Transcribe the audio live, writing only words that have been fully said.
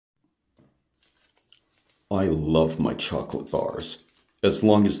I love my chocolate bars, as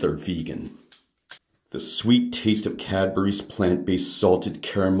long as they're vegan. The sweet taste of Cadbury's plant-based salted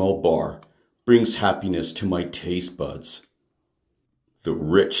caramel bar brings happiness to my taste buds. The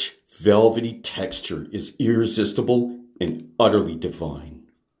rich, velvety texture is irresistible and utterly divine.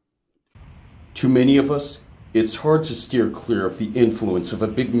 To many of us, it's hard to steer clear of the influence of a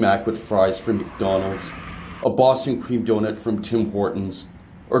Big Mac with fries from McDonald's, a Boston cream donut from Tim Hortons,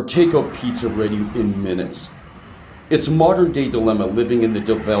 or takeout pizza ready in minutes. It's a modern-day dilemma living in the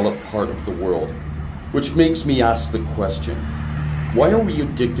developed part of the world, which makes me ask the question, why are we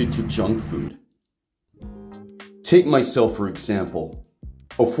addicted to junk food? Take myself for example,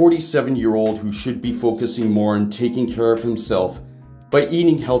 a 47-year-old who should be focusing more on taking care of himself by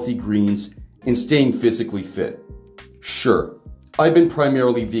eating healthy greens and staying physically fit. Sure, I've been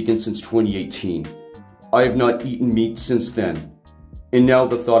primarily vegan since 2018. I have not eaten meat since then, and now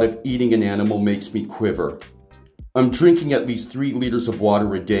the thought of eating an animal makes me quiver. I'm drinking at least 3 liters of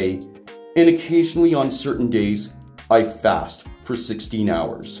water a day, and occasionally on certain days, I fast for 16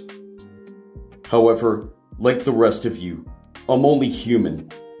 hours. However, like the rest of you, I'm only human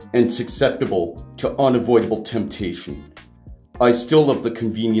and susceptible to unavoidable temptation. I still love the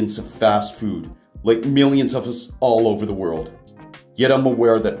convenience of fast food, like millions of us all over the world. Yet I'm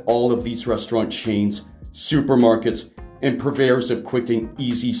aware that all of these restaurant chains, supermarkets, and purveyors of quick and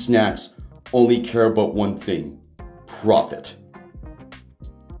easy snacks only care about one thing: profit.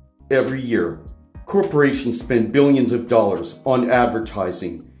 Every year, corporations spend billions of dollars on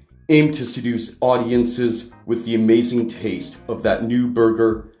advertising aimed to seduce audiences with the amazing taste of that new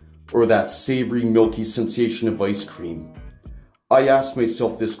burger or that savory, milky sensation of ice cream. I asked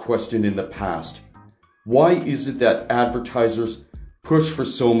myself this question in the past. Why is it that advertisers push for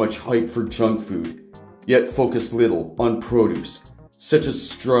so much hype for junk food, yet focus little on produce, such as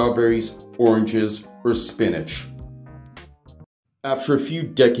strawberries, oranges, or spinach? After a few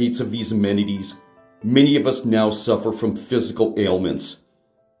decades of these amenities, many of us now suffer from physical ailments.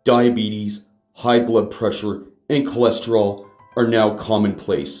 Diabetes, high blood pressure, and cholesterol are now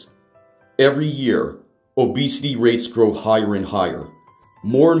commonplace. Every year, obesity rates grow higher and higher.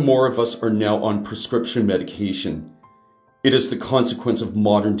 More and more of us are now on prescription medication. It is the consequence of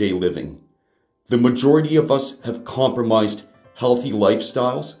modern-day living. The majority of us have compromised healthy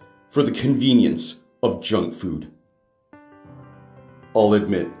lifestyles for the convenience of junk food. I'll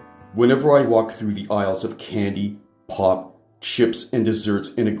admit, whenever I walk through the aisles of candy, pop, chips, and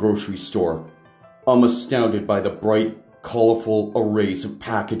desserts in a grocery store, I'm astounded by the bright, colorful arrays of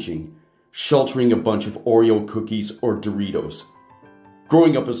packaging, sheltering a bunch of Oreo cookies or Doritos.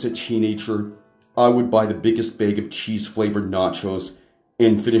 Growing up as a teenager, I would buy the biggest bag of cheese-flavored nachos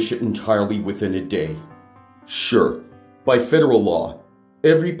and finish it entirely within a day. Sure, by federal law,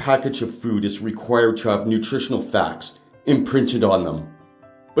 every package of food is required to have nutritional facts imprinted on them.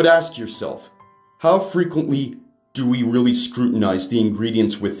 But ask yourself, how frequently do we really scrutinize the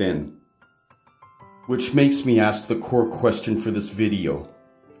ingredients within? Which makes me ask the core question for this video.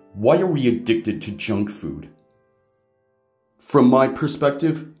 Why are we addicted to junk food? From my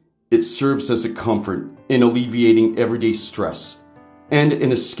perspective, it serves as a comfort in alleviating everyday stress and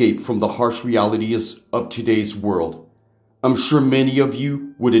an escape from the harsh realities of today's world. I'm sure many of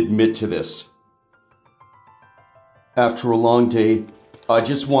you would admit to this. After a long day, I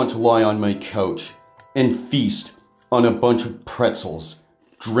just want to lie on my couch and feast on a bunch of pretzels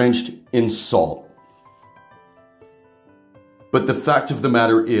drenched in salt. But the fact of the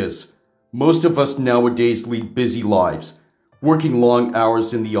matter is, most of us nowadays lead busy lives, working long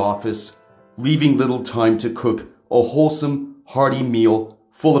hours in the office, leaving little time to cook a wholesome, hearty meal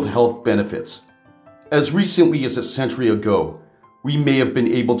full of health benefits. As recently as a century ago, we may have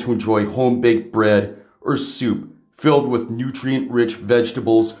been able to enjoy home-baked bread or soup filled with nutrient-rich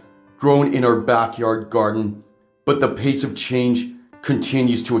vegetables grown in our backyard garden, but the pace of change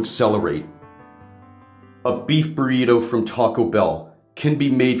continues to accelerate. A beef burrito from Taco Bell can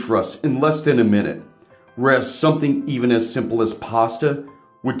be made for us in less than a minute, whereas something even as simple as pasta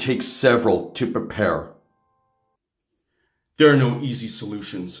would take several to prepare. There are no easy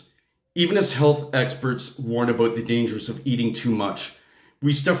solutions. Even as health experts warn about the dangers of eating too much,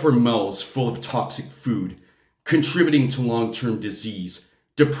 we stuff our mouths full of toxic food, contributing to long-term disease,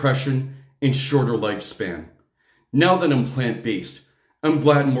 depression, and shorter lifespan. Now that I'm plant-based, I'm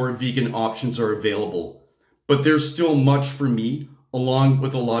glad more vegan options are available. But there's still much for me, along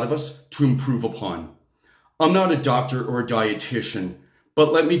with a lot of us, to improve upon. I'm not a doctor or a dietitian,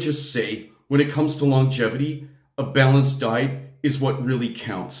 but let me just say, when it comes to longevity, a balanced diet is what really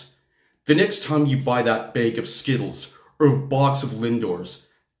counts. The next time you buy that bag of Skittles or a box of Lindors,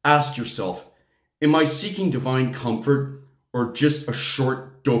 ask yourself, Am I seeking divine comfort or just a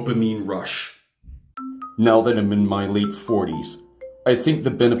short dopamine rush? Now that I'm in my late 40s, I think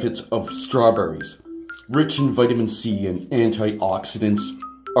the benefits of strawberries, rich in vitamin C and antioxidants,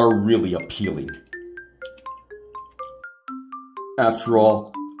 are really appealing. After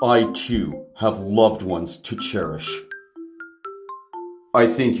all, I too have loved ones to cherish. I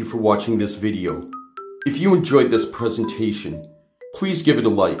thank you for watching this video. If you enjoyed this presentation, please give it a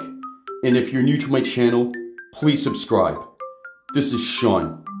like. And if you're new to my channel, please subscribe. This is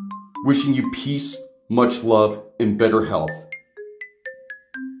Sean, wishing you peace, much love, and better health.